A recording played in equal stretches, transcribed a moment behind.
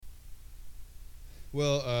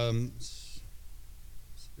Well,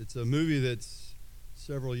 it's a movie that's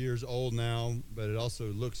several years old now, but it also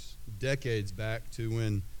looks decades back to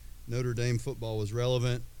when Notre Dame football was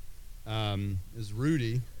relevant. Is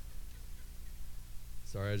Rudy.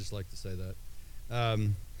 Sorry, I just like to say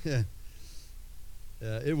that.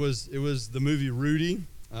 It was the movie Rudy.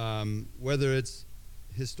 Whether it's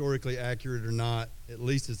historically accurate or not, at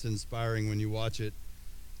least it's inspiring when you watch it.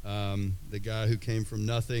 The guy who came from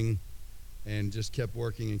nothing and just kept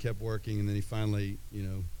working, and then he finally,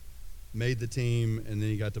 made the team, and then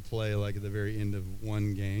he got to play like at the very end of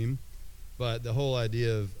one game. But the whole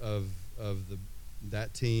idea of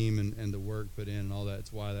that team and the work put in and all that,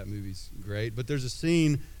 it's why that movie's great. But there's a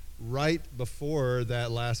scene right before that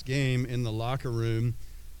last game in the locker room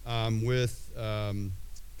with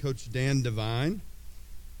Coach Dan Devine,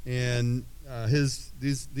 and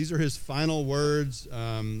these are his final words,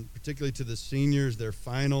 particularly to the seniors, their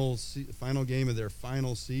final game of their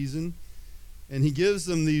final season. And he gives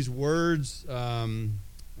them these words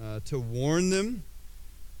to warn them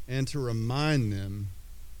and to remind them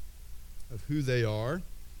of who they are,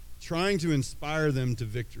 trying to inspire them to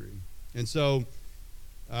victory. And so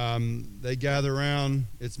they gather around.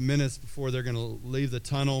 It's minutes before they're going to leave the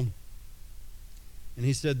tunnel. And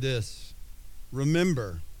he said this: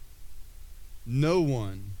 remember, no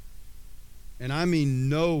one, and I mean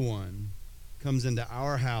no one, comes into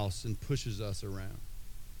our house and pushes us around.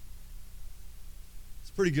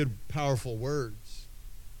 It's pretty good, powerful words.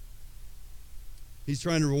 He's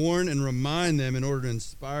trying to warn and remind them in order to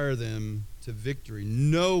inspire them to victory.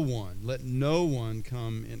 Let no one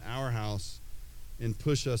come in our house and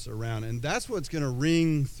push us around. And that's what's going to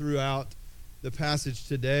ring throughout the passage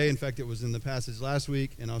today. In fact, it was in the passage last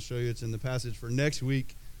week, and I'll show you it's in the passage for next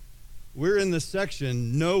week. We're in the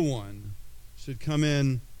section, no one should come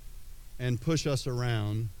in and push us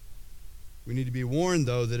around. We need to be warned,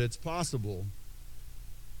 though, that it's possible.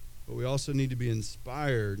 But we also need to be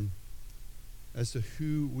inspired as to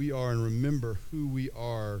who we are and remember who we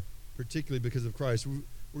are, particularly because of Christ.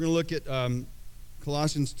 We're going to look at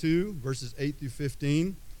Colossians 2, verses 8 through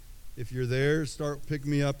 15. If you're there, pick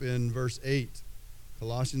me up in verse 8.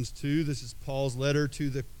 Colossians 2, this is Paul's letter to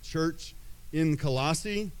the church in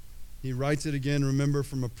Colossae. He writes it again, remember,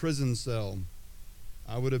 from a prison cell.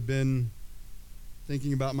 I would have been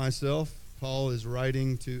thinking about myself. Paul is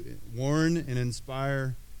writing to warn and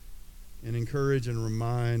inspire and encourage and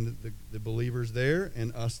remind the believers there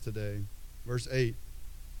and us today. Verse 8,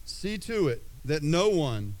 see to it that no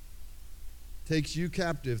one takes you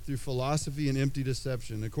captive through philosophy and empty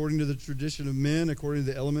deception, according to the tradition of men, according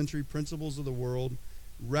to the elementary principles of the world,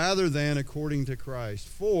 rather than according to Christ.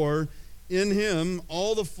 For in him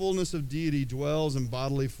all the fullness of deity dwells in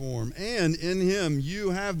bodily form, and in him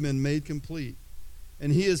you have been made complete.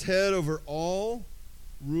 And he is head over all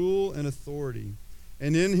rule and authority.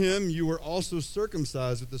 And in him you were also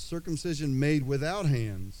circumcised with the circumcision made without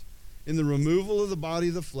hands, in the removal of the body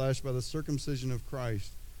of the flesh by the circumcision of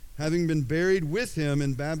Christ, having been buried with him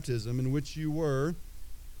in baptism, in which you were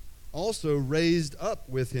also raised up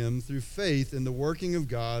with him through faith in the working of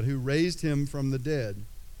God, who raised him from the dead.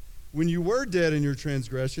 When you were dead in your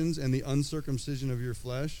transgressions and the uncircumcision of your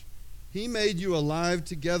flesh, he made you alive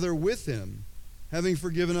together with him, having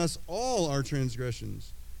forgiven us all our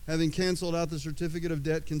transgressions, having canceled out the certificate of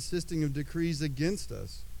debt consisting of decrees against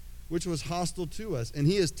us, which was hostile to us, and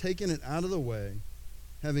he has taken it out of the way,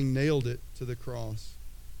 having nailed it to the cross.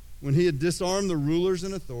 When he had disarmed the rulers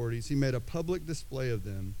and authorities, he made a public display of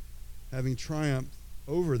them, having triumphed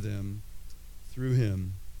over them through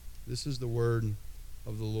him. This is the word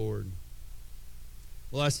of the Lord.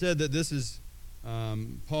 Well, I said that this is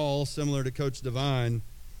Paul, similar to Coach Devine.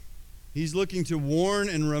 He's looking to warn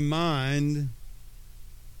and remind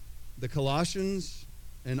the Colossians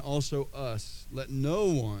and also us. Let no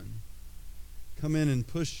one come in and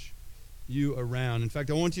push you around. In fact,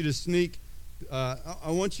 I want you to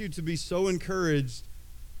I want you to be so encouraged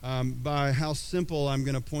by how simple I'm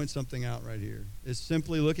going to point something out right here. It's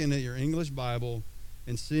simply looking at your English Bible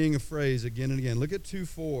and seeing a phrase again and again. Look at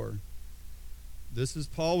 2:4. This is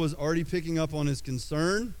Paul was already picking up on his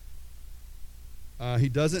concern. He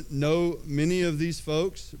doesn't know many of these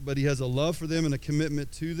folks, but he has a love for them and a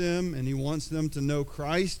commitment to them, and he wants them to know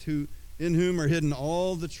Christ, in whom are hidden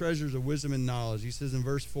all the treasures of wisdom and knowledge. He says in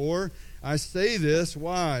verse 4, I say this,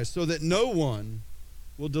 why? So that no one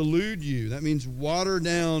will delude you. That means water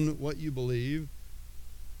down what you believe,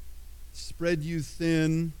 spread you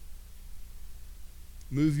thin,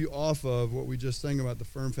 move you off of what we just sang about, the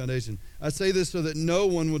firm foundation. I say this so that no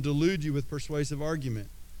one will delude you with persuasive argument.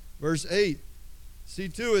 Verse 8, see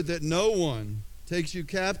to it that no one takes you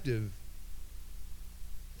captive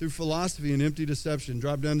through philosophy and empty deception.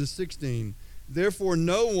 Drop down to 16. Therefore,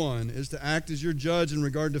 no one is to act as your judge in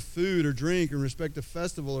regard to food or drink in respect to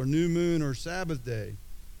festival or new moon or Sabbath day.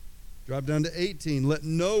 Drop down to 18. Let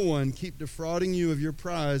no one keep defrauding you of your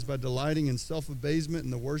prize by delighting in self-abasement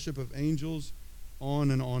and the worship of angels, on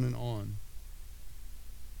and on and on.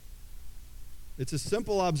 It's a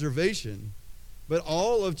simple observation, but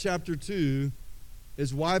all of chapter 2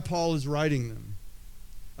 is why Paul is writing them.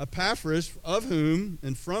 Epaphras, of whom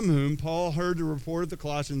and from whom Paul heard the report of the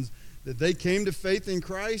Colossians that they came to faith in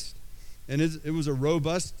Christ, and it was a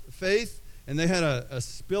robust faith, and they had a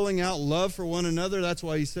spilling out love for one another. That's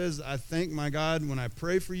why he says, I thank my God when I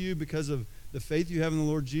pray for you because of the faith you have in the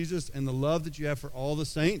Lord Jesus and the love that you have for all the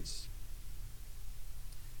saints.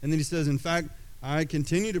 And then he says, in fact, I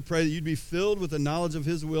continue to pray that you'd be filled with the knowledge of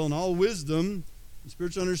his will and all wisdom and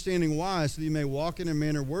spiritual understanding. Why? So that you may walk in a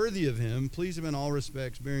manner worthy of him, please him in all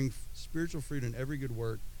respects, bearing spiritual fruit in every good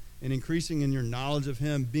work, and increasing in your knowledge of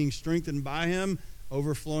him, being strengthened by him,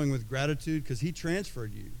 overflowing with gratitude, because he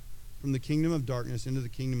transferred you from the kingdom of darkness into the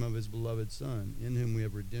kingdom of his beloved Son, in whom we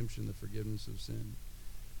have redemption, the forgiveness of sin.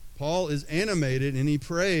 Paul is animated, and he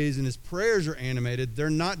prays, and his prayers are animated.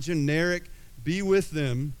 They're not generic, be with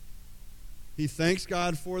them. He thanks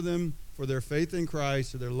God for them, for their faith in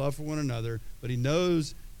Christ, for their love for one another, but he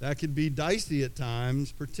knows that could be dicey at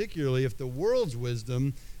times, particularly if the world's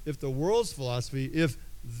wisdom, if the world's philosophy, if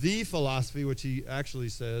the philosophy, which he actually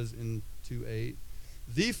says in 2:8,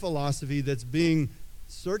 the philosophy that's being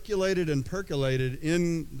circulated and percolated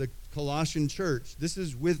in the Colossian church, this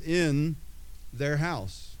is within their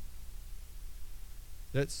house,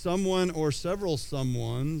 that someone or several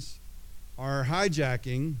someones are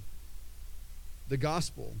hijacking the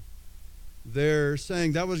gospel. They're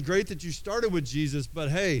saying, that was great that you started with Jesus, but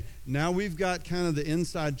hey, now we've got kind of the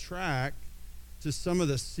inside track to some of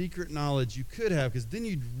the secret knowledge you could have, because then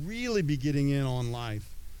you'd really be getting in on life.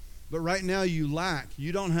 But right now you lack.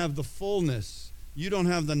 You don't have the fullness. You don't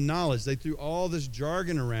have the knowledge. They threw all this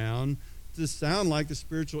jargon around to sound like the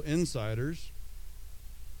spiritual insiders.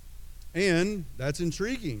 And that's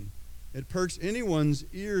intriguing. It perks anyone's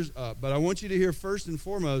ears up. But I want you to hear first and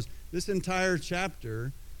foremost, this entire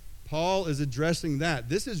chapter, Paul is addressing that.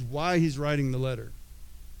 This is why he's writing the letter.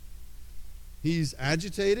 He's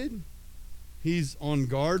agitated. He's on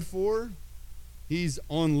guard for. He's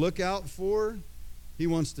on lookout for. He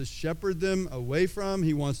wants to shepherd them away from.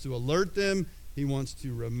 He wants to alert them. He wants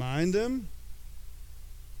to remind them.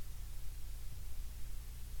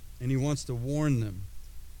 And he wants to warn them.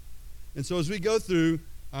 And so as we go through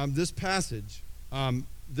this passage,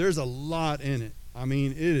 there's a lot in it. I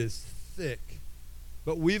mean, it is thick.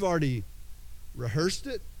 But we've already rehearsed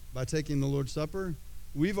it by taking the Lord's Supper.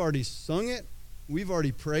 We've already sung it. We've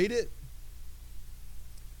already prayed it.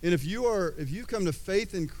 And if you've come to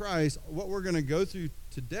faith in Christ, what we're going to go through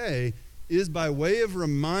today is by way of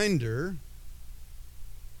reminder,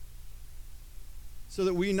 so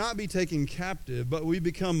that we not be taken captive, but we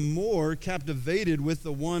become more captivated with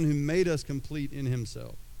the one who made us complete in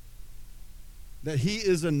himself. That he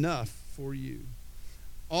is enough for you.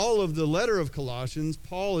 All of the letter of Colossians,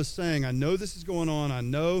 Paul is saying, I know this is going on. I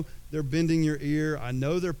know they're bending your ear. I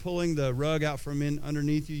know they're pulling the rug out from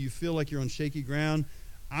underneath you. You feel like you're on shaky ground.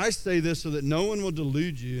 I say this so that no one will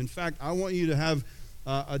delude you. In fact, I want you to have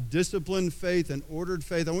a disciplined faith, an ordered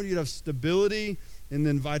faith. I want you to have stability and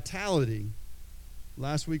then vitality.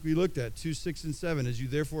 Last week we looked at 2:6 and 7. As you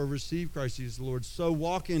therefore have received Christ Jesus the Lord, so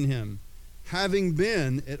walk in him. Having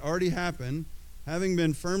been, it already happened, having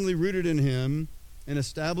been firmly rooted in him and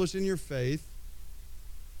established in your faith.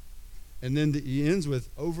 And then he ends with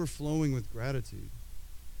overflowing with gratitude.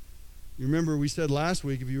 You remember we said last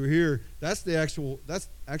week, if you were here, that's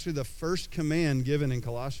actually the first command given in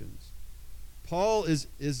Colossians. Paul is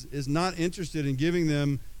not interested in giving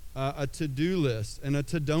them a to-do list and a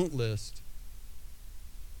to-don't list.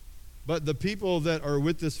 But the people that are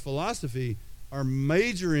with this philosophy are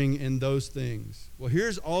majoring in those things. Well,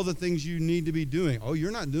 here's all the things you need to be doing. Oh,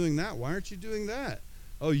 you're not doing that. Why aren't you doing that?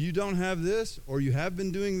 Oh, you don't have this, or you have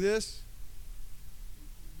been doing this.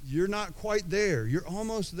 You're not quite there. You're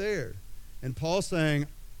almost there. And Paul's saying,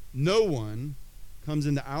 no one comes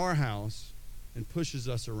into our house and pushes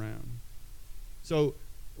us around. So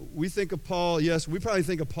we think of Paul, yes, we probably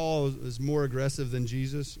think of Paul as more aggressive than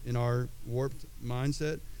Jesus in our warped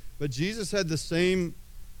mindset. But Jesus had the same,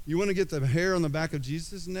 you want to get the hair on the back of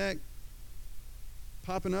Jesus' neck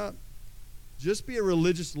popping up? Just be a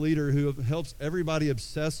religious leader who helps everybody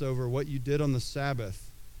obsess over what you did on the Sabbath.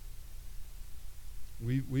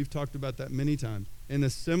 We've talked about that many times. And a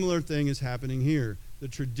similar thing is happening here. The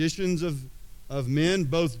traditions of men,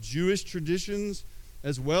 both Jewish traditions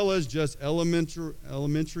as well as just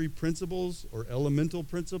elementary principles or elemental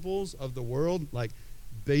principles of the world, like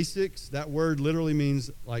basics. That word literally means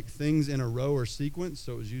like things in a row or sequence,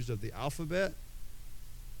 so it was used of the alphabet.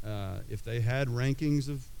 If they had rankings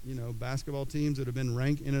of, basketball teams, it would have been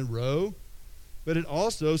ranked in a row. But it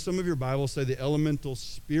also, some of your Bibles say the elemental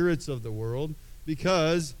spirits of the world,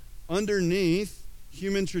 because underneath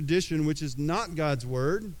human tradition, which is not God's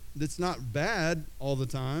word, that's not bad all the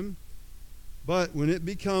time, but when it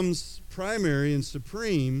becomes primary and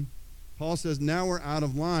supreme, Paul says now we're out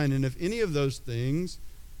of line. And if any of those things,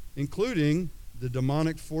 including the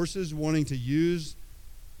demonic forces wanting to use,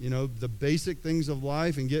 the basic things of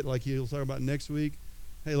life and get, like he'll talk about next week,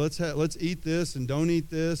 hey, let's eat this and don't eat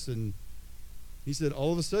this. And he said,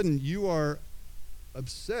 all of a sudden you are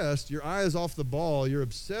obsessed, your eye is off the ball, you're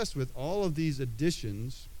obsessed with all of these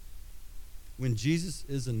additions when Jesus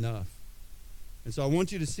is enough. And so I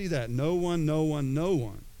want you to see that. No one, no one, no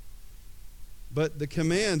one. But the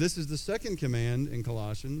command, this is the second command in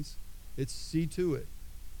Colossians, it's see to it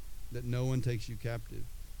that no one takes you captive.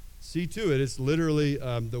 See to it, it's literally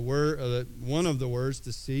the word, one of the words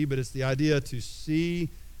to see, but it's the idea to see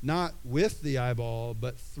not with the eyeball,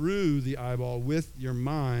 but through the eyeball with your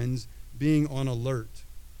minds being on alert.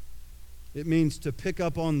 It means to pick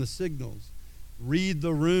up on the signals, read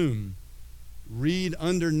the room, read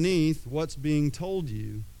underneath what's being told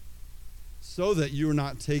you so that you're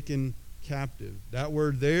not taken captive. That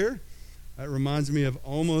word there, that reminds me of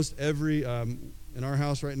almost every, in our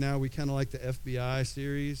house right now, we kind of like the FBI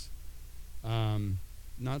series.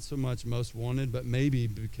 Not so much Most Wanted, but maybe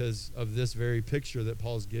because of this very picture that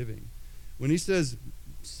Paul's giving. When he says,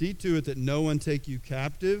 see to it that no one take you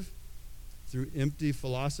captive through empty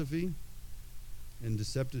philosophy and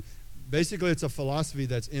deceptive. Basically, it's a philosophy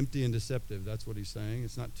that's empty and deceptive. That's what he's saying.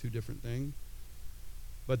 It's not two different things.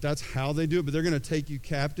 But that's how they do it. But they're going to take you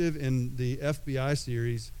captive in the FBI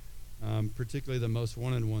series, particularly the Most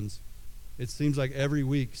Wanted ones. It seems like every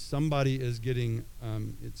week somebody is getting,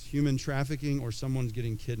 it's human trafficking or someone's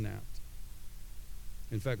getting kidnapped.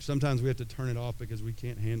 In fact, sometimes we have to turn it off because we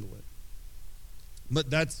can't handle it. But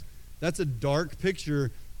that's a dark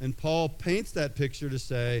picture, and Paul paints that picture to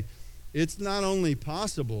say it's not only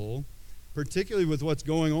possible, particularly with what's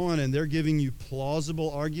going on, and they're giving you plausible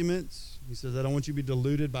arguments. He says, I don't want you to be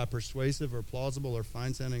deluded by persuasive or plausible or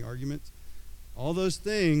fine-sounding arguments. All those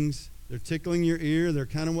things, they're tickling your ear. They're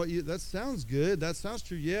kind of that sounds good. That sounds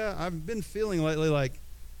true. Yeah, I've been feeling lately like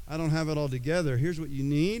I don't have it all together. Here's what you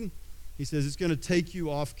need. He says it's going to take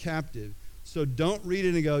you off captive. So don't read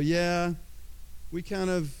it and go, yeah, we kind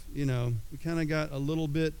of got a little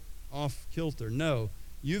bit off kilter. No,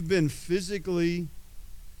 you've been physically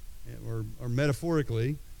or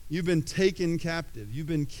metaphorically, you've been taken captive. You've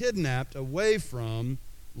been kidnapped away from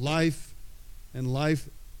life and life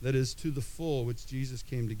that is to the full, which Jesus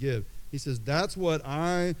came to give. He says, that's what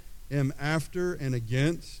I am after and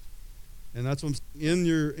against. And that's what I'm in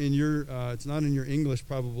your it's not in your English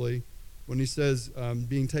probably, when he says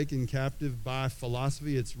being taken captive by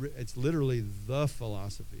philosophy, it's literally the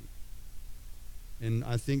philosophy. And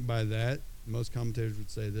I think by that, most commentators would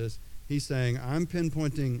say this, he's saying, I'm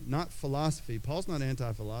pinpointing not philosophy. Paul's not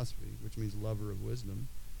anti-philosophy, which means lover of wisdom.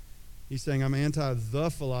 He's saying, I'm anti the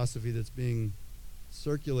philosophy that's being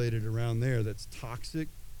circulated around there that's toxic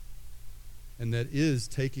and that is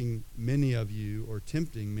taking many of you or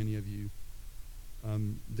tempting many of you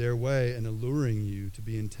their way and alluring you to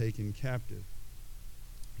being taken captive.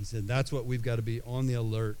 He said that's what we've got to be on the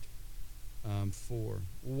alert for.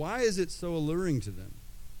 Why is it so alluring to them?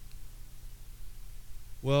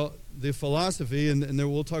 Well, the philosophy, and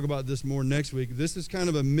then we'll talk about this more next week, this is kind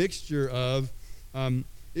of a mixture of,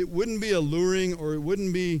 it wouldn't be alluring or it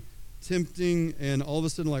wouldn't be tempting and all of a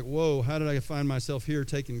sudden like, whoa, how did I find myself here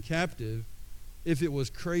taken captive if it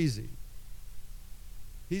was crazy?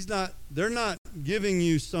 They're not giving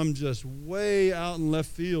you some just way out in left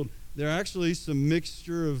field. They're actually some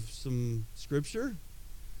mixture of some scripture.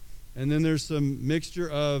 And then there's some mixture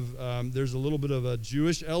of, there's a little bit of a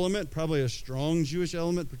Jewish element, probably a strong Jewish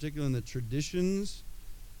element, particularly in the traditions.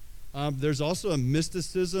 There's also a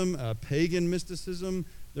mysticism, a pagan mysticism.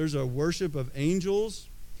 There's a worship of angels.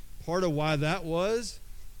 Part of why that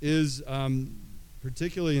is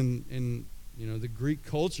particularly in the Greek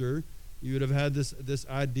culture, you would have had this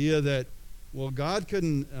idea that, well, God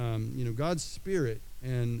couldn't, God's spirit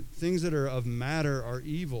and things that are of matter are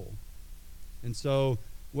evil. And so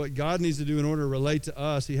what God needs to do in order to relate to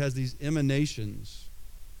us, he has these emanations.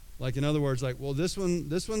 Like, in other words, like, well, this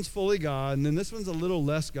one's fully God, and then this one's a little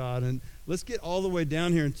less God, and let's get all the way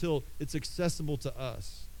down here until it's accessible to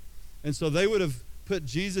us. And so they would have put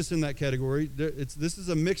Jesus in that category. This is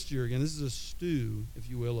a mixture again. This is a stew, if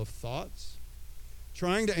you will, of thoughts.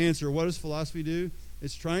 Trying to answer, what does philosophy do?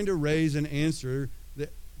 It's trying to raise and answer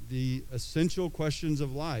the essential questions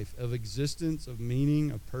of life, of existence, of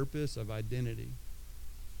meaning, of purpose, of identity.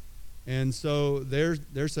 And so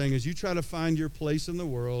they're saying, as you try to find your place in the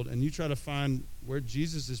world and you try to find where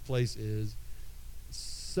Jesus' place is,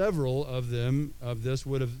 several of them of this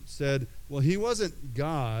would have said, well, he wasn't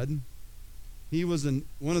God. He was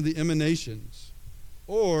one of the emanations.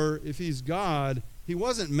 Or if he's God, he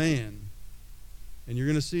wasn't man. And you're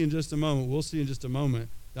going to see in just a moment, we'll see in just a moment,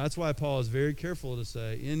 that's why Paul is very careful to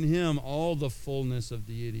say, in him all the fullness of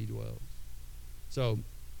deity dwells. So,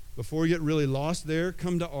 before we get really lost there,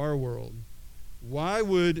 come to our world. What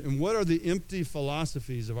are the empty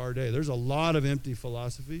philosophies of our day? There's a lot of empty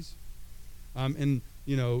philosophies. And,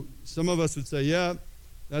 some of us would say, yeah,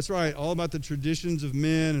 that's right, all about the traditions of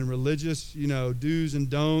men and religious, do's and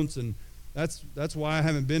don'ts, and that's why I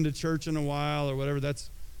haven't been to church in a while or whatever. That's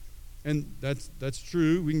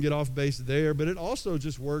true. We can get off base there, but it also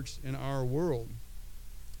just works in our world.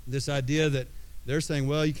 This idea that they're saying,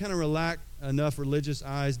 well, you kind of lack enough religious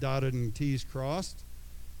I's dotted and T's crossed,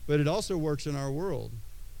 but it also works in our world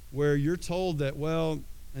where you're told that, well,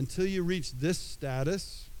 until you reach this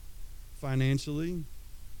status financially,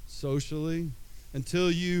 socially,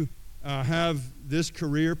 until you have this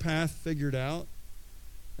career path figured out,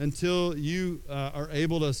 until you are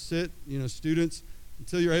able to sit, students,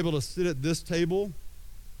 until you're able to sit at this table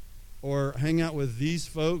or hang out with these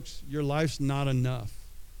folks, your life's not enough.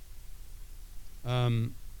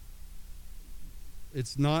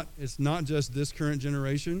 It's not just this current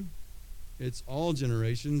generation. It's all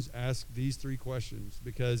generations ask these three questions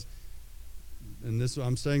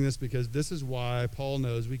I'm saying this because this is why Paul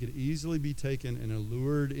knows we could easily be taken and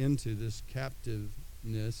allured into this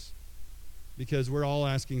captiveness, because we're all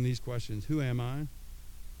asking these questions. Who am I?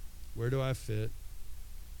 Where do I fit?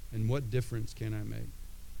 And what difference can I make?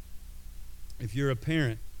 If you're a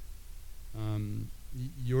parent,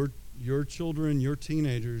 your children, your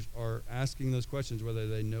teenagers are asking those questions whether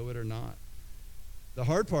they know it or not. The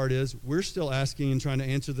hard part is we're still asking and trying to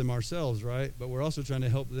answer them ourselves, right? But we're also trying to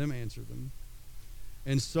help them answer them.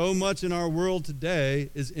 And so much in our world today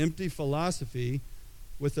is empty philosophy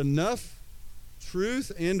with enough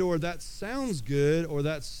truth and or that sounds good or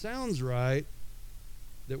that sounds right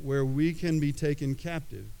that where we can be taken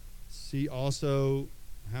captive. See also,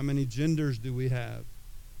 how many genders do we have?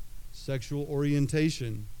 Sexual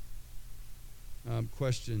orientation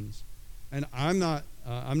questions. And I'm not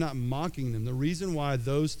mocking them. The reason why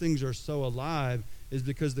those things are so alive is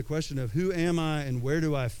because the question of who am I and where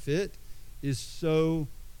do I fit is so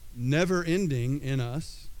never ending in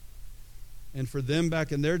us. And for them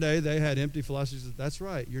back in their day, they had empty philosophies that that's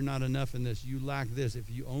right, you're not enough in this, you lack this, if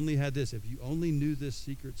you only had this, if you only knew this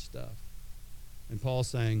secret stuff. And Paul's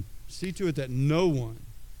saying, see to it that no one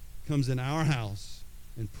comes in our house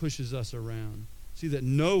and pushes us around. See that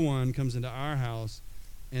no one comes into our house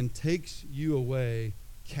and takes you away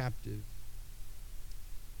captive.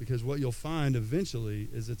 Because what you'll find eventually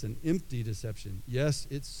is it's an empty deception. Yes,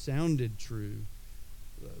 it sounded true.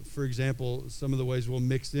 For example, some of the ways we'll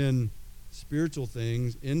mix in spiritual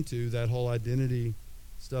things into that whole identity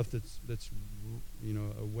stuff that's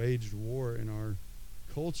a waged war in our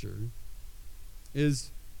culture is,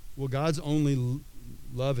 well, God's only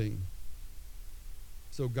loving.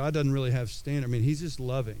 So God doesn't really have standard. I mean, he's just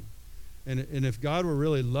loving. And if God were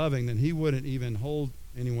really loving, then he wouldn't even hold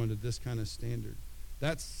anyone to this kind of standard.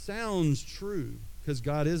 That sounds true because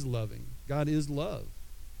God is loving. God is love.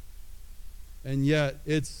 And yet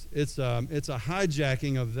it's a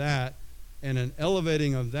hijacking of that and an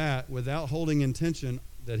elevating of that without holding intention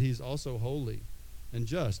that he's also holy and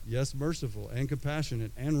just, yes, merciful and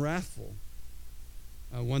compassionate and wrathful.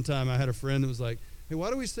 One time I had a friend that was like, hey, why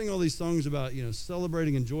do we sing all these songs about,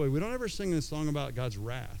 celebrating and joy? We don't ever sing a song about God's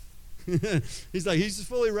wrath. He's like, he's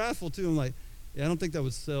fully wrathful too. I'm like, yeah, I don't think that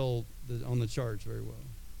would sell on the charts very well.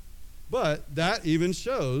 But that even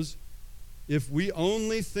shows if we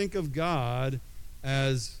only think of God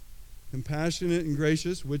as compassionate and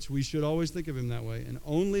gracious, which we should always think of him that way, and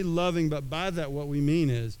only loving, but by that what we mean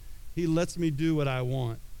is he lets me do what I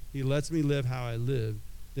want. He lets me live how I live.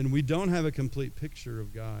 Then we don't have a complete picture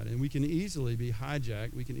of God. And we can easily be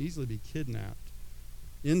hijacked. We can easily be kidnapped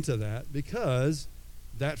into that because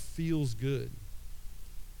that feels good.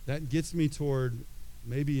 That gets me toward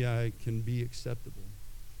maybe I can be acceptable.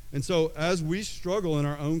 And so as we struggle in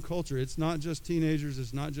our own culture, it's not just teenagers,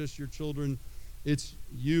 it's not just your children, it's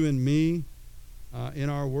you and me in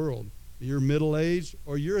our world. you're middle-aged,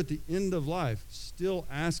 or you're at the end of life, still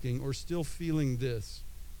asking or still feeling this.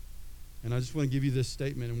 And I just want to give you this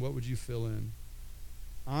statement, and what would you fill in?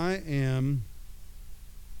 I am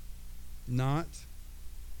not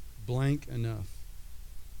blank enough.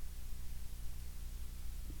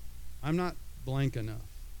 I'm not blank enough.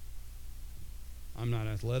 I'm not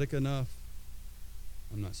athletic enough.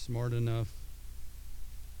 I'm not smart enough.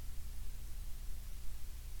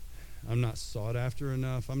 I'm not sought after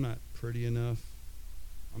enough. I'm not pretty enough.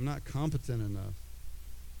 I'm not competent enough.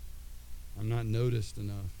 I'm not noticed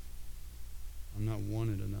enough. I'm not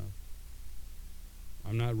wanted enough.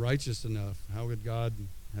 I'm not righteous enough. How would God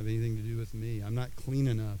have anything to do with me? I'm not clean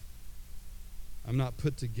enough. I'm not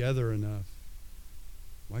put together enough.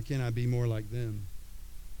 Why can't I be more like them?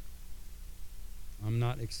 I'm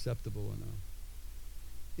not acceptable enough.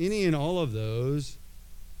 Any and all of those,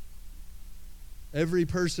 every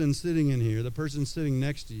person sitting in here, the person sitting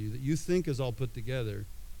next to you that you think is all put together,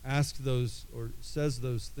 asks those or says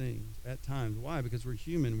those things at times. Why? Because we're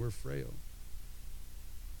human, we're frail.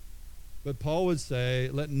 But Paul would say,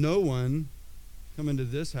 let no one come into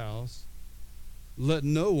this house, let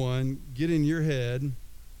no one get in your head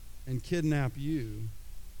and kidnap you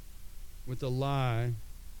with the lie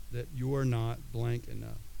that you're not blank enough.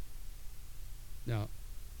 Now,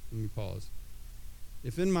 let me pause.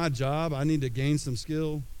 If in my job I need to gain some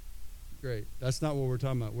skill, great. That's not what we're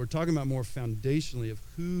talking about. We're talking about more foundationally of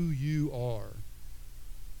who you are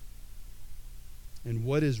and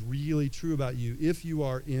what is really true about you if you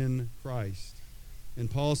are in Christ.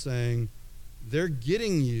 And Paul's saying, they're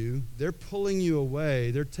getting you, they're pulling you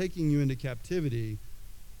away, they're taking you into captivity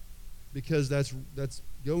because that's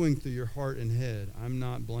going through your heart and head. I'm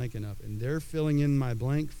not blank enough. And they're filling in my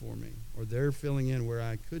blank for me, or they're filling in where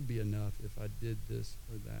I could be enough if I did this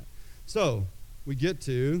or that. So we get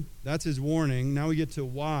to, that's his warning. Now we get to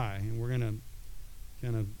why, and we're going to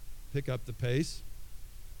kind of pick up the pace.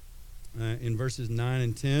 In verses 9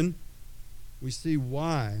 and 10, we see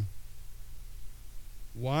why.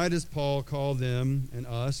 Why does Paul call them and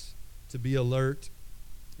us to be alert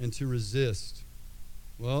and to resist?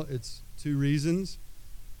 Well, it's two reasons.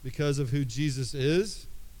 Because of who Jesus is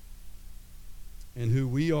and who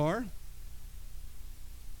we are.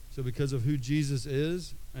 So because of who Jesus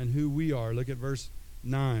is and who we are. Look at verse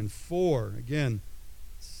 9. For, again,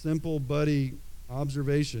 simple buddy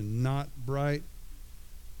observation, not bright.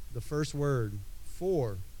 The first word,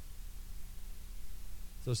 for.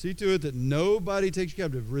 So see to it that nobody takes you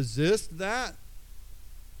captive. Resist that.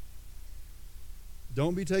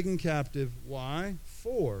 Don't be taken captive. Why?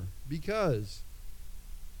 For. Because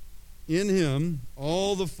in him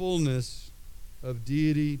all the fullness of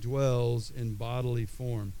deity dwells in bodily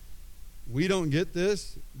form. We don't get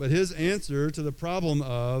this, but his answer to the problem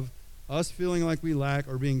of us feeling like we lack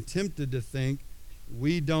or being tempted to think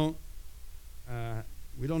we don't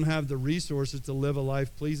have the resources to live a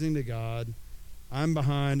life pleasing to God, I'm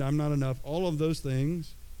behind, I'm not enough, all of those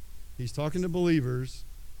things. He's talking to believers.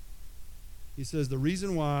 He says the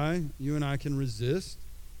reason why you and I can resist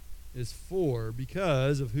is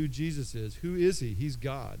because of who Jesus is. Who is he? He's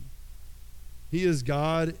God. He is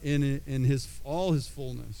God in his all his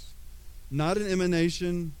fullness. Not an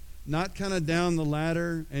emanation, not kind of down the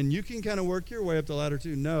ladder, and you can kind of work your way up the ladder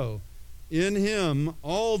too. No. In him,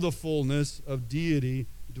 all the fullness of deity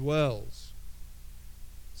dwells.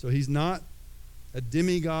 So he's not a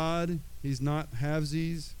demigod. He's not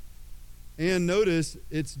halvesies. And notice,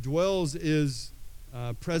 its dwells is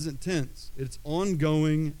present tense. It's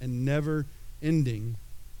ongoing and never ending.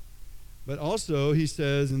 But also, he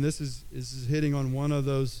says, and this is hitting on one of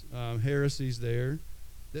those heresies there,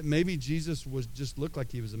 that maybe Jesus was just looked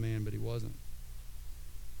like he was a man, but he wasn't.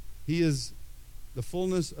 He is, the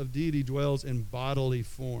fullness of deity dwells in bodily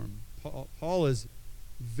form. Paul is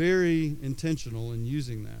very intentional in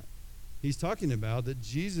using that. He's talking about that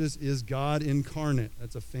Jesus is God incarnate.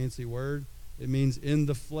 That's a fancy word. It means in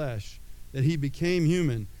the flesh, that he became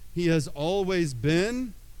human. He has always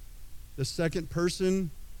been the second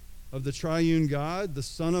person of the triune God, the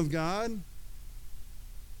Son of God.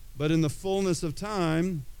 But in the fullness of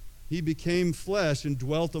time, he became flesh and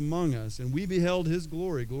dwelt among us. And we beheld his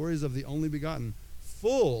glory, glories of the only begotten,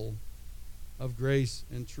 full of grace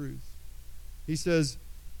and truth. He says,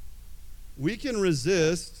 we can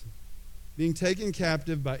resist being taken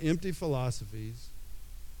captive by empty philosophies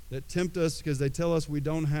that tempt us because they tell us we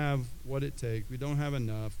don't have what it takes, we don't have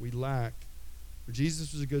enough, we lack.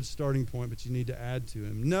 Jesus was a good starting point, but you need to add to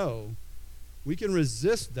him. No, we can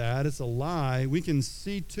resist that. It's a lie. We can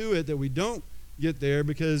see to it that we don't get there,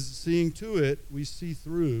 because seeing to it, we see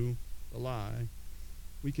through the lie.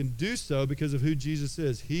 We can do so because of who Jesus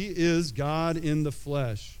is. He is God in the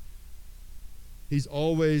flesh. He's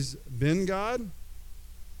always been God,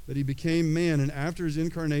 but he became man. And after his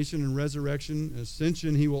incarnation and resurrection and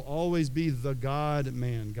ascension, he will always be the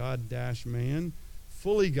God-man, God-man,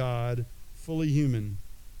 fully God, fully human.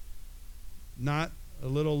 Not a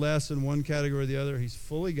little less in one category or the other. He's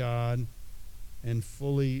fully God and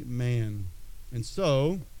fully man. And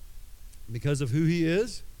so, because of who he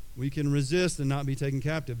is, we can resist and not be taken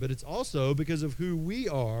captive. But it's also because of who we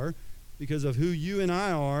are, because of who you and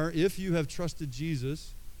I are, if you have trusted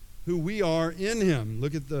Jesus, who we are in him.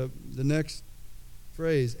 Look at the next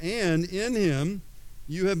phrase. And in him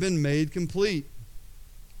you have been made complete.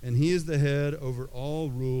 And he is the head over all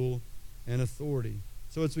rule and authority.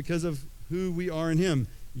 So it's because of who we are in him.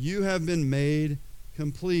 You have been made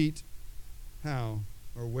complete. How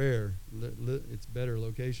or where? It's better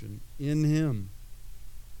location. In him.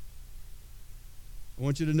 I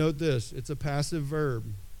want you to note this. It's a passive verb.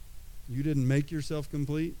 You didn't make yourself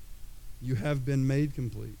complete. You have been made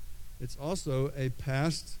complete. It's also a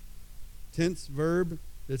past tense verb.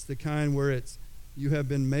 That's the kind where it's you have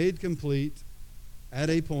been made complete at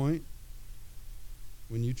a point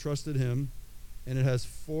when you trusted him, and it has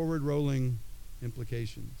forward rolling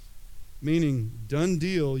implications. Meaning, done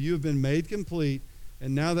deal, you have been made complete,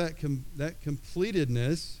 and now that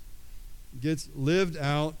completedness gets lived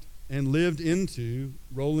out and lived into,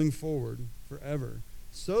 rolling forward forever.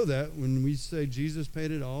 So that when we say Jesus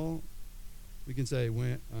paid it all, we can say,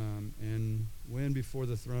 when before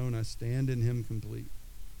the throne I stand in him complete.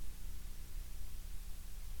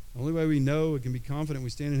 The only way we know we can be confident we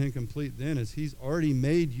stand in him complete then is he's already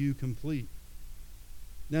made you complete.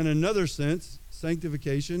 Now, in another sense,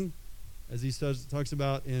 sanctification, as he talks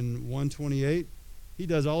about in 128, he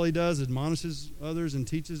does all he does, admonishes others and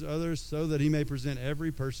teaches others so that he may present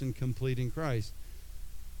every person complete in Christ.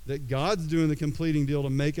 That God's doing the completing deal to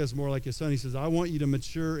make us more like his son. He says, I want you to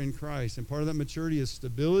mature in Christ. And part of that maturity is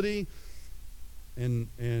stability and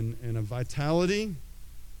a vitality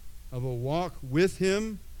of a walk with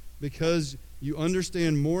him, because you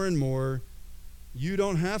understand more and more you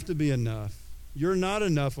don't have to be enough. You're not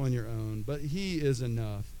enough on your own, but he is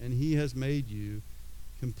enough, and he has made you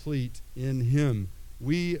complete in him.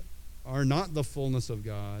 We are not the fullness of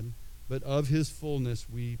God, but of his fullness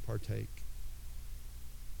we partake.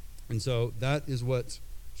 And so that is what's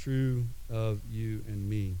true of you and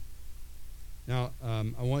me. Now,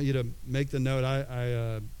 I want you to make the note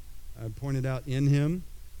I pointed out in him.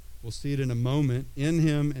 We'll see it in a moment. In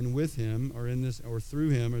him and with him, or in this, or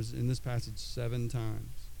through him, is in this passage 7 times.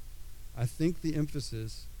 I think the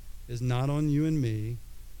emphasis is not on you and me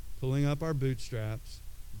pulling up our bootstraps,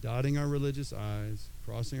 dotting our religious I's,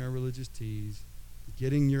 crossing our religious T's,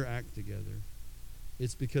 getting your act together.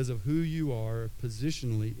 It's because of who you are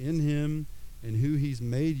positionally in him and who he's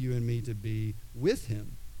made you and me to be with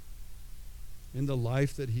him in the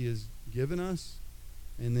life that he has given us,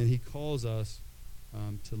 and then he calls us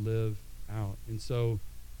to live out. And so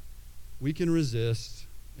we can resist,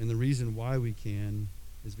 and the reason why we can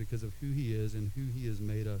is because of who he is and who he has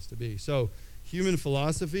made us to be. So human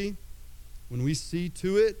philosophy, when we see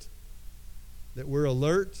to it that we're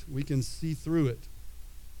alert, we can see through it,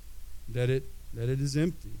 that it is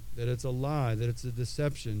empty, that it's a lie, that it's a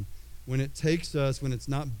deception. When it takes us, when it's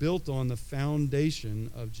not built on the foundation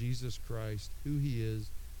of Jesus Christ, who he is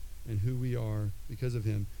and who we are because of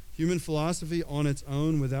him. Human philosophy on its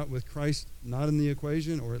own, with Christ not in the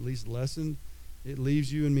equation, or at least lessened, it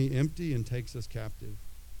leaves you and me empty and takes us captive.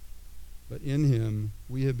 But in him,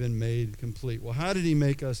 we have been made complete. Well, how did he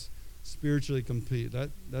make us spiritually complete?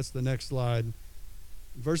 That's the next slide.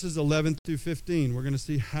 Verses 11 through 15, we're going to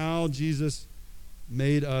see how Jesus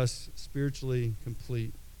made us spiritually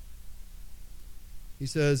complete. He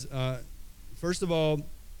says, first of all,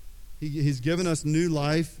 he's given us new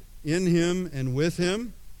life in him and with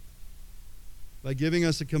him by giving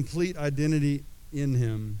us a complete identity in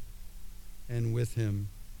him and with him.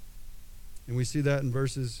 And we see that in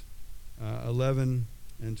verses 11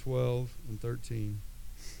 and 12 and 13.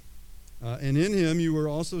 And in him you were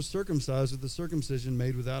also circumcised with the circumcision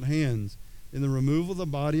made without hands, in the removal of the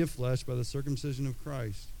body of flesh by the circumcision of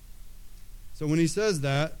Christ. So when he says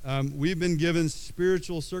that, we've been given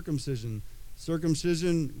spiritual circumcision.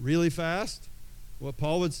 Circumcision really fast. What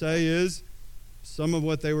Paul would say is some of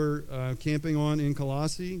what they were camping on in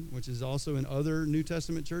Colossae, which is also in other New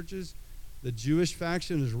Testament churches. The Jewish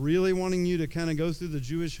faction is really wanting you to kind of go through the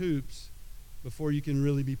Jewish hoops before you can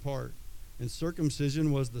really be part. And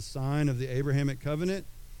circumcision was the sign of the Abrahamic covenant.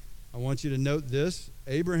 I want you to note this.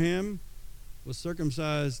 Abraham was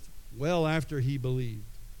circumcised well after he believed.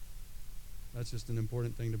 That's just an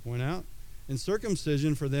important thing to point out. And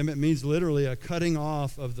circumcision for them, it means literally a cutting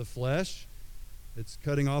off of the flesh. It's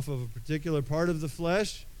cutting off of a particular part of the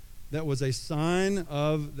flesh that was a sign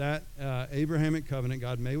of that Abrahamic covenant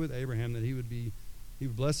God made with Abraham, that he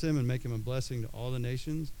would bless him and make him a blessing to all the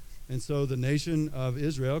nations. And so the nation of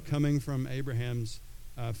Israel, coming from Abraham's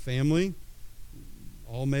family,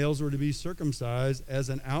 all males were to be circumcised as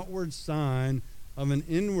an outward sign of an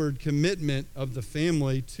inward commitment of the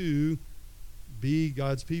family to be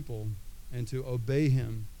God's people and to obey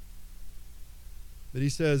him. But he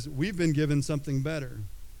says, we've been given something better.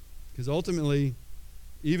 Because ultimately,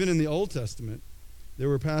 even in the Old Testament, there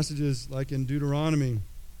were passages like in Deuteronomy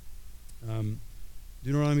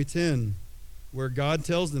 10, where God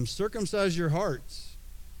tells them, circumcise your hearts.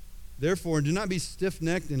 Therefore, do not be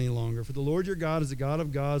stiff-necked any longer, for the Lord your God is the God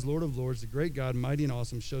of gods, Lord of lords, the great God, mighty and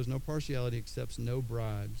awesome, shows no partiality, accepts no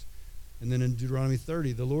bribes. And then in Deuteronomy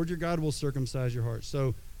 30, the Lord your God will circumcise your heart.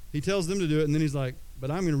 So he tells them to do it, and then he's like, but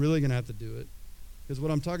I'm really going to have to do it. Because what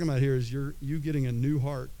I'm talking about here is you getting a new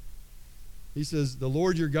heart. He says, the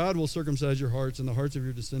Lord your God will circumcise your hearts and the hearts of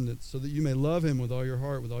your descendants, so that you may love him with all your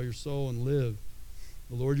heart, with all your soul, and live.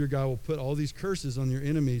 The Lord your God will put all these curses on your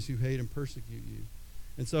enemies who hate and persecute you.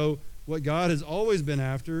 And so what God has always been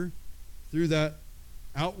after through that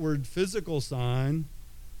outward physical sign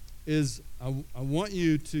is I want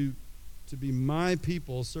you to be my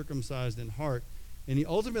people, circumcised in heart. And he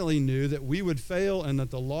ultimately knew that we would fail and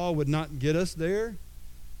that the law would not get us there.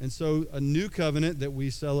 And so a new covenant that we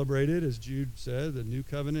celebrated, as Jude said, the new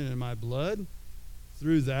covenant in my blood,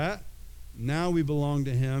 through that, now we belong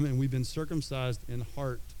to him and we've been circumcised in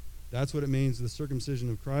heart. That's what it means, the circumcision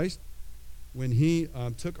of Christ. When he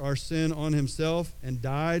took our sin on himself and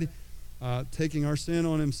died, taking our sin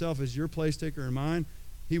on himself as your place taker and mine,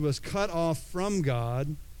 he was cut off from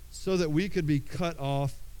God so that we could be cut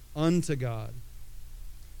off unto God,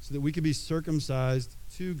 so that we could be circumcised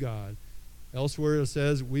to God. Elsewhere it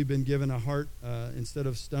says we've been given a heart instead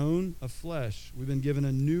of stone, of flesh. We've been given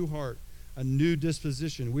a new heart, a new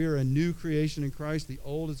disposition. We are a new creation in Christ. The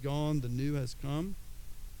old is gone, the new has come.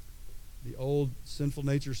 The old sinful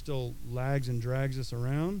nature still lags and drags us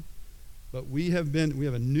around, but we have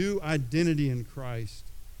a new identity in Christ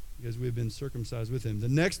because we have been circumcised with him. The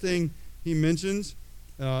next thing he mentions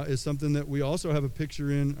is something that we also have a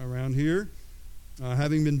picture in around here,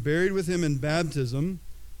 having been buried with him in baptism.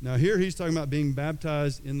 Now here he's talking about being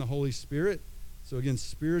baptized in the Holy Spirit. So again,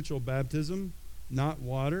 spiritual baptism, not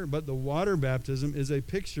water, but the water baptism is a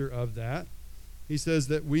picture of that. He says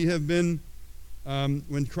that we have been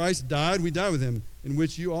when Christ died, we died with him, in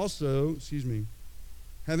which you also,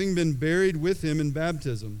 having been buried with him in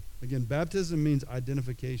baptism. Again, baptism means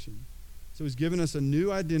identification. So he's given us a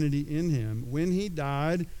new identity in him. When he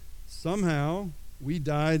died, somehow we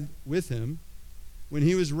died with him. When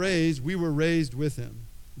he was raised, we were raised with him.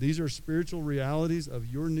 These are spiritual realities of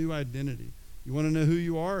your new identity. You want to know who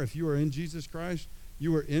you are? If you are in Jesus Christ,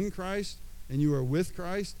 you are in Christ, and you are with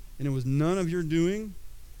Christ, and it was none of your doing.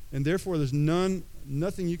 And therefore, there's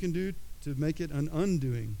nothing you can do to make it an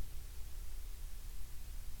undoing.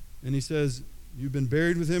 And he says, you've been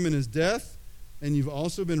buried with him in his death, and you've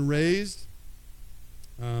also been raised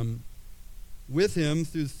with him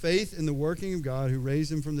through faith in the working of God who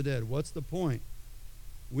raised him from the dead. What's the point?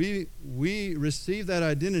 We receive that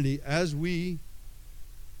identity as we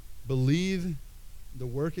believe the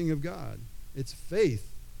working of God. It's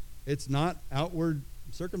faith. It's not outward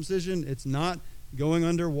circumcision. It's not going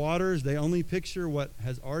under waters. They only picture what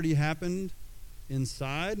has already happened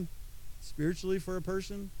inside spiritually for a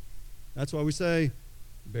person. That's why we say,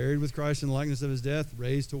 buried with Christ in the likeness of his death,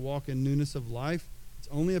 raised to walk in newness of life. It's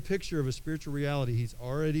only a picture of a spiritual reality. He's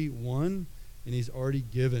already won and he's already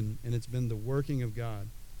given, and it's been the working of God.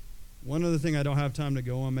 One other thing I don't have time to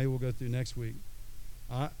go on, maybe we'll go through next week.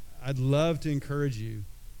 I'd love to encourage you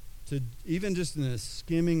to, even just in a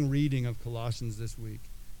skimming reading of Colossians this week,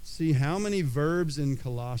 see how many verbs in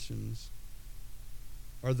Colossians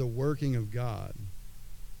are the working of God,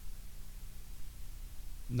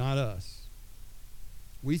 not us.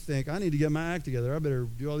 We think, I need to get my act together. I better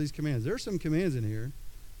do all these commands. There are some commands in here,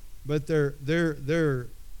 but they're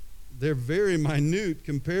very minute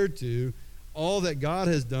compared to all that God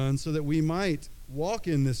has done so that we might walk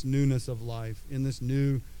in this newness of life, in this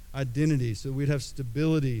new identity, so we'd have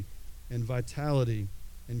stability and vitality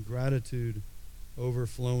and gratitude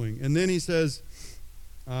overflowing. And then he says,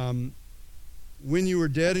 when you were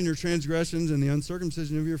dead in your transgressions and the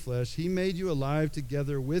uncircumcision of your flesh, he made you alive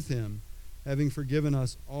together with him, having forgiven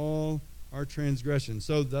us all our transgressions.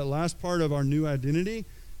 So the last part of our new identity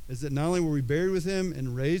is that not only were we buried with him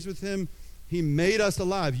and raised with him, He made us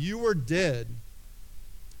alive. You were dead.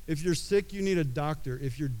 If you're sick, you need a doctor.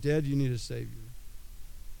 If you're dead, you need a Savior.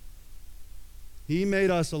 He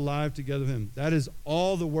made us alive together with him. That is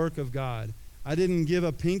all the work of God. I didn't give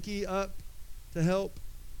a pinky up to help.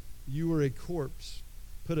 You were a corpse.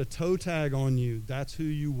 Put a toe tag on you. That's who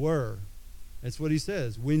you were. That's what he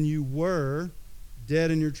says. When you were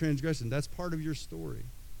dead in your transgression, that's part of your story.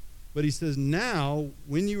 But he says now,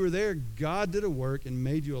 when you were there, God did a work and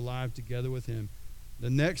made you alive together with him. The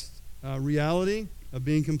next reality of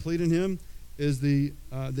being complete in him is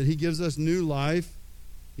that he gives us new life.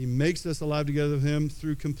 He makes us alive together with him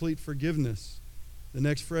through complete forgiveness. The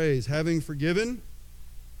next phrase, having forgiven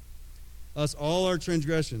us all our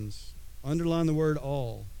transgressions. Underline the word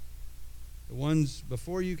all. The ones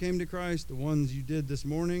before you came to Christ, the ones you did this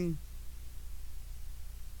morning,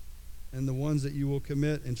 and the ones that you will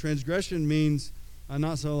commit. And transgression means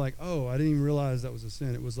not so like, oh, I didn't even realize that was a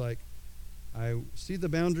sin. It was like, I see the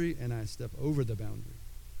boundary and I step over the boundary.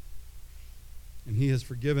 And he has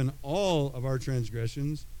forgiven all of our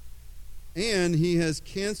transgressions, and he has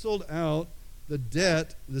canceled out the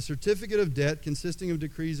debt, the certificate of debt consisting of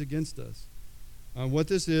decrees against us. What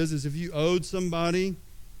this is if you owed somebody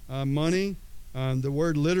money, the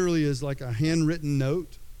word literally is like a handwritten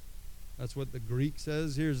note. That's what the Greek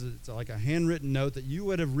says here. It's like a handwritten note that you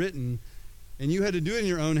would have written, and you had to do it in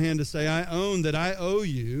your own hand to say, I own that I owe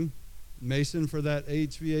you, Mason, for that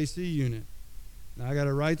HVAC unit. Now I got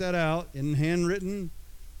to write that out in handwritten,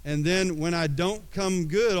 and then when I don't come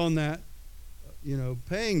good on that,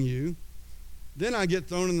 paying you, then I get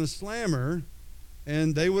thrown in the slammer,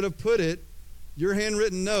 and they would have put it, your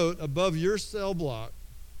handwritten note, above your cell block.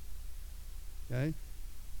 Okay?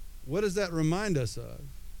 What does that remind us of?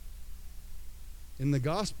 In the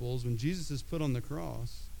Gospels, when Jesus is put on the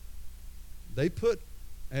cross, they put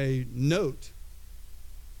a note.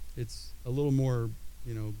 It's a little more,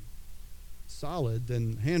 solid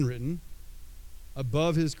than handwritten,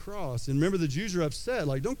 above his cross. And remember, the Jews are upset.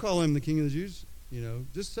 Like, don't call him the king of the Jews.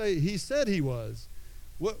 Just say he said he was.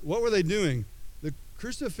 What were they doing? The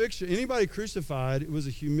crucifixion, anybody crucified, it was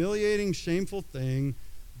a humiliating, shameful thing,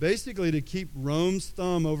 basically to keep Rome's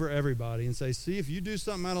thumb over everybody and say, see, if you do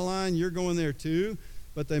something out of line, you're going there too.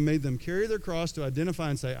 But they made them carry their cross to identify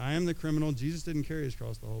and say, I am the criminal. Jesus didn't carry his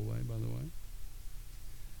cross the whole way, by the way.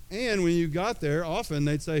 And when you got there, often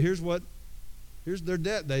they'd say, here's their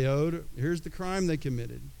debt they owed. Here's the crime they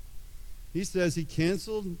committed. He says he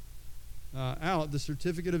canceled out the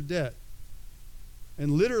certificate of debt.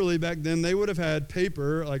 And literally back then they would have had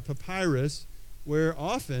paper like papyrus, where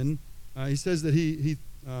often he says that he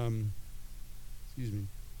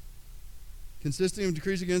consisting of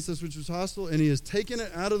decrees against us which was hostile, and he has taken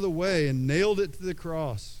it out of the way and nailed it to the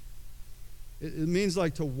cross. It means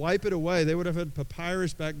like to wipe it away. They would have had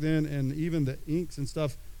papyrus back then, and even the inks and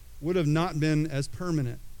stuff would have not been as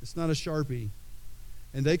permanent. It's not a Sharpie.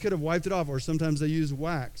 And they could have wiped it off, or sometimes they use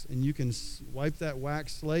wax, and you can wipe that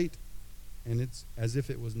wax slate, and it's as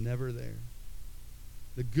if it was never there.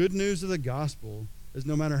 The good news of the gospel is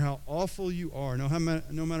no matter how awful you are, no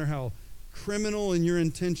matter how criminal in your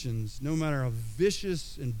intentions, no matter how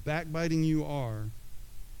vicious and backbiting you are,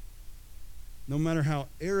 no matter how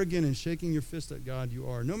arrogant and shaking your fist at God you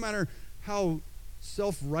are, no matter how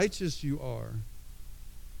self-righteous you are,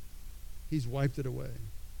 he's wiped it away.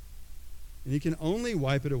 And he can only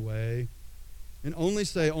wipe it away and only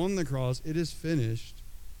say on the cross, it is finished,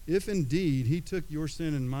 if indeed he took your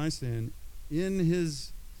sin and my sin in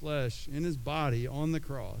his flesh, in his body on the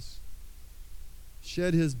cross,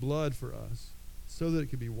 shed his blood for us so that it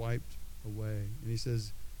could be wiped away. And he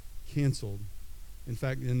says, canceled. In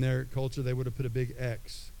fact, in their culture, they would have put a big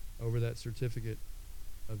X over that certificate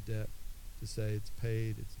of debt to say it's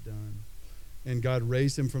paid, it's done. And God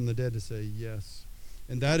raised him from the dead to say yes.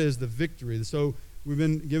 And that is the victory. So we've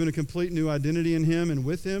been given a complete new identity in him and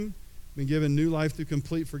with him. Been given new life through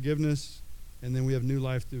complete forgiveness. And then we have new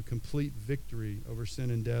life through complete victory over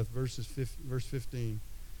sin and death. Verse 15.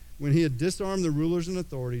 When he had disarmed the rulers and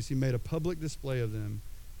authorities, he made a public display of them,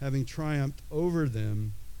 having triumphed over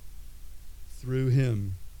them through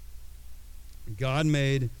him. God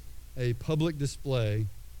made a public display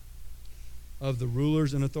of the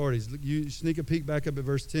rulers and authorities. You sneak a peek back up at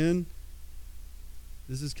verse 10.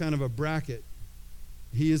 This is kind of a bracket.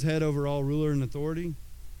 He is head over all ruler and authority.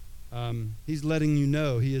 He's letting you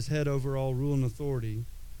know he is head over all rule and authority.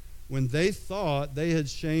 When they thought they had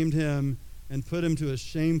shamed him and put him to a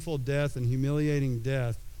shameful death and humiliating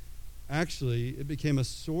death, actually it became a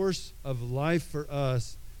source of life for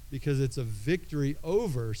us, because it's a victory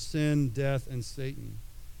over sin, death, and Satan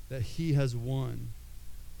that he has won.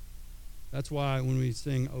 That's why when we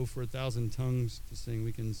sing, "Oh, for 1,000 tongues to sing,"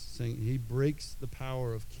 we can sing, he breaks the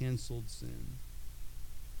power of canceled sin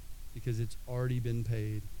because it's already been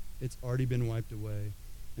paid. It's already been wiped away.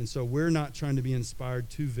 And so we're not trying to be inspired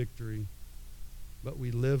to victory, but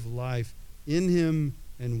we live life in him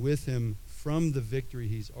and with him from the victory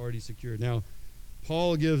he's already secured. Now,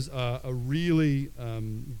 Paul gives a really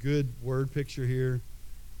good word picture here.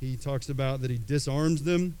 He talks about that he disarms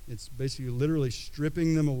them. It's basically literally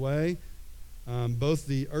stripping them away. Both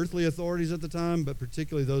the earthly authorities at the time, but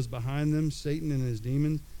particularly those behind them, Satan and his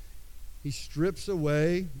demons. He strips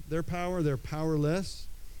away their power. They're powerless.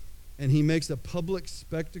 And he makes a public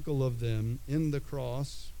spectacle of them in the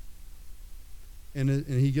cross. And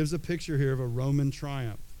he gives a picture here of a Roman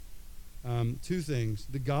triumph. Two things.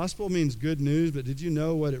 The gospel means good news, but did you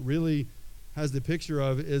know what it really has the picture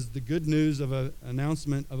of is the good news of an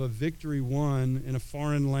announcement of a victory won in a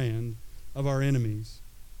foreign land of our enemies.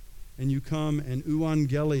 And you come and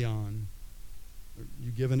euangelion, or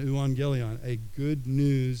you give an euangelion, a good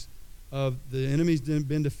news of the enemy's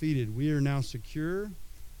been defeated. We are now secure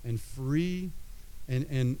and free,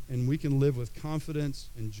 and we can live with confidence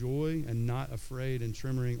and joy and not afraid and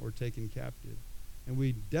tremoring or taken captive. And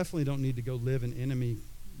we definitely don't need to go live in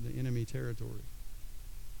the enemy territory.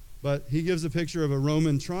 But he gives a picture of a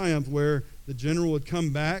Roman triumph where the general would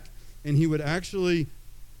come back and he would actually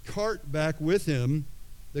cart back with him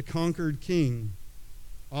the conquered king,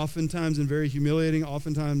 oftentimes in very humiliating,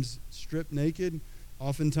 oftentimes stripped naked,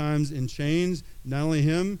 oftentimes in chains, not only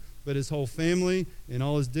him, but his whole family and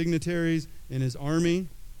all his dignitaries and his army.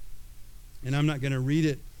 And I'm not going to read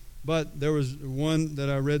it, but there was one that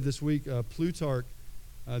I read this week, Plutarch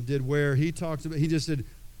did, where he talked about, he just said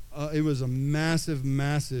it was a massive,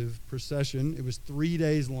 massive procession. It was 3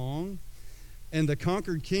 days long, and the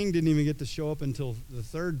conquered king didn't even get to show up until the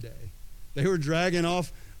third day. They were dragging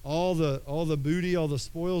off all the booty, all the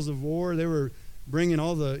spoils of war. They were bringing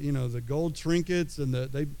all the the gold trinkets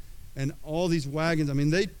and all these wagons. I mean,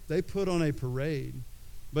 they put on a parade.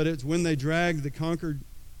 But it's when they dragged the conquered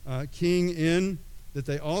king in that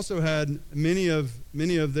they also had many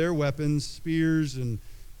of their weapons, spears, and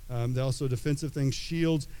they also defensive things,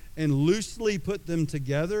 shields, and loosely put them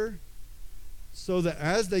together so that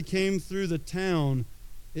as they came through the town,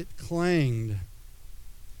 it clanged.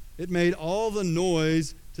 It made all the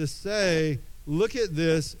noise to say, look at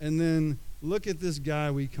this, and then look at this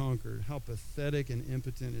guy we conquered. How pathetic and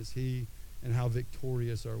impotent is he, and how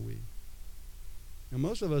victorious are we? Now,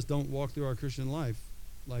 most of us don't walk through our Christian life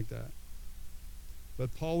like that.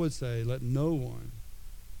 But Paul would say, let no one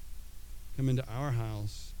come into our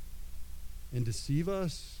house and deceive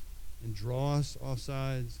us and draw us off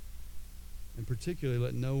sides, and particularly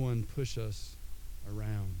let no one push us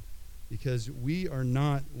around. Because we are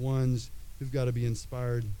not ones who've got to be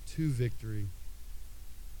inspired to victory,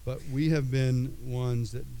 but we have been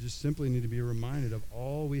ones that just simply need to be reminded of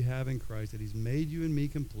all we have in Christ, that he's made you and me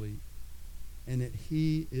complete, and that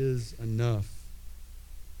he is enough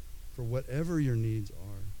for whatever your needs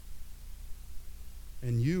are.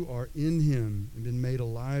 And you are in him and been made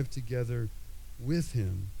alive together with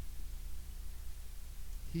him.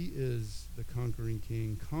 He is the conquering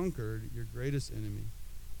king, conquered your greatest enemy,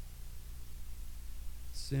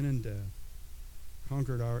 sin and death,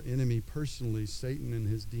 conquered our enemy personally, Satan and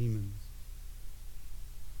his demons,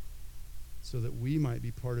 so that we might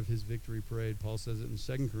be part of his victory parade. Paul says it in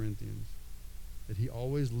 2 Corinthians, that he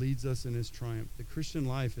always leads us in his triumph. The Christian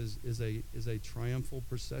life is a triumphal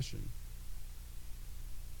procession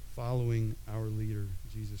following our leader,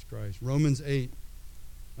 Jesus Christ. Romans 8.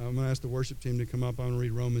 I'm going to ask the worship team to come up. I'm going to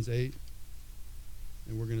read Romans 8,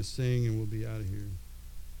 and we're going to sing, and we'll be out of here.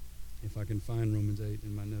 If I can find Romans 8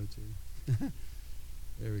 in my notes here.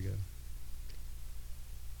 There we go.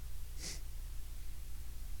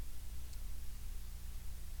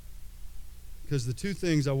 Because the two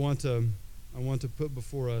things I want to put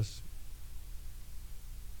before us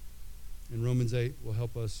in Romans 8 will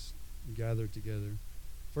help us gather together.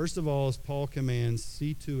 First of all, as Paul commands,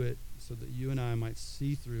 see to it so that you and I might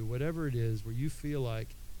see through whatever it is where you feel like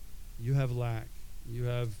you have lack, you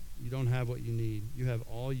don't have what you need. You have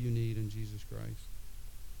all you need in Jesus Christ.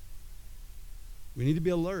 We need to be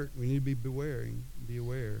alert. We need to be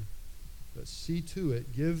aware. But see to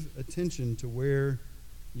it. Give attention to where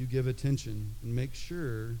you give attention, and make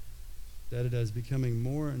sure that it is becoming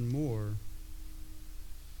more and more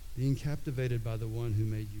being captivated by the one who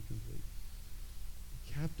made you complete.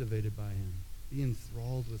 Be captivated by him. Be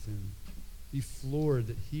enthralled with him. Be floored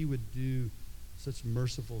that he would do such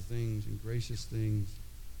merciful things and gracious things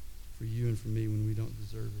for you and for me when we don't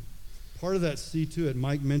deserve it. Part of that see to it,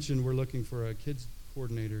 Mike mentioned we're looking for a kids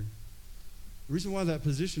coordinator. The reason why that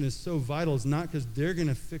position is so vital is not because they're going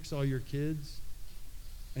to fix all your kids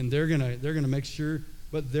and they're going to make sure,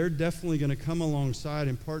 but they're definitely going to come alongside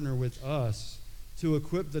and partner with us to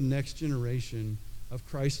equip the next generation of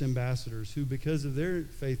Christ's ambassadors who, because of their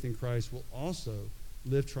faith in Christ, will also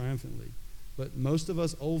live triumphantly. But most of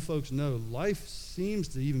us old folks know life seems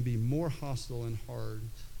to even be more hostile and hard.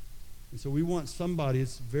 And so we want somebody,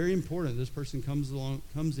 it's very important this person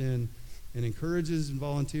comes in and encourages and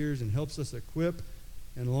volunteers and helps us equip,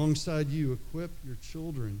 and alongside you, equip your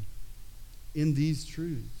children in these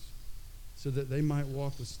truths so that they might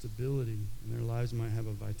walk with stability and their lives might have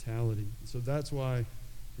a vitality. And so that's why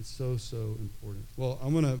it's so, so important. Well,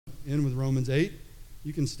 I'm going to end with Romans 8.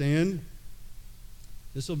 You can stand.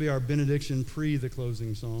 This will be our benediction pre the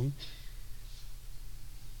closing song.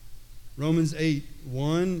 Romans 8,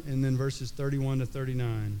 1, and then verses 31 to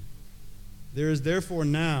 39. There is therefore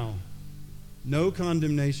now no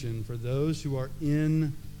condemnation for those who are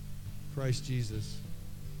in Christ Jesus.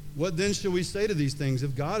 What then shall we say to these things?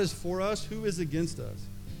 If God is for us, who is against us?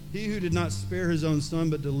 He who did not spare his own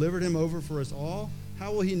son, but delivered him over for us all,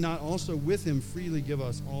 how will he not also with him freely give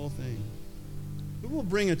us all things? Who will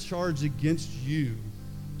bring a charge against you?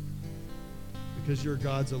 Because you're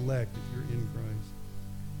God's elect if you're in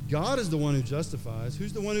Christ. God is the one who justifies.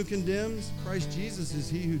 Who's the one who condemns? Christ Jesus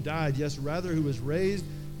is he who died, yes, rather who was raised,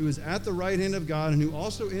 who is at the right hand of God, and who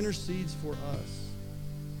also intercedes for us,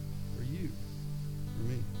 for you, for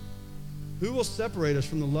me. Who will separate us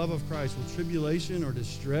from the love of Christ? Will tribulation or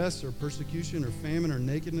distress or persecution or famine or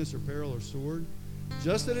nakedness or peril or sword?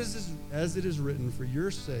 Just as it is written, for your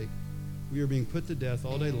sake we are being put to death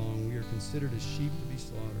all day long. We are considered as sheep to be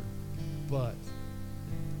slaughtered. But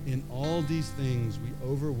in all these things we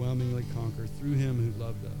overwhelmingly conquer through him who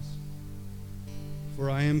loved us. For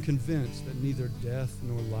I am convinced that neither death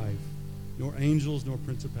nor life, nor angels nor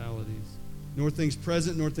principalities, nor things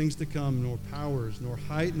present nor things to come, nor powers, nor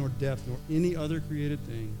height nor depth, nor any other created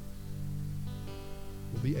thing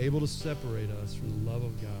will be able to separate us from the love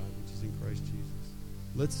of God, which is in Christ Jesus.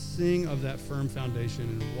 Let's sing of that firm foundation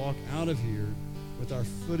and walk out of here with our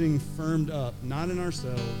footing firmed up, not in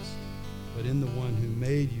ourselves, but in the one who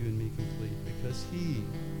made you and me complete, because he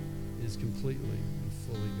is completely and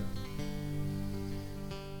fully God.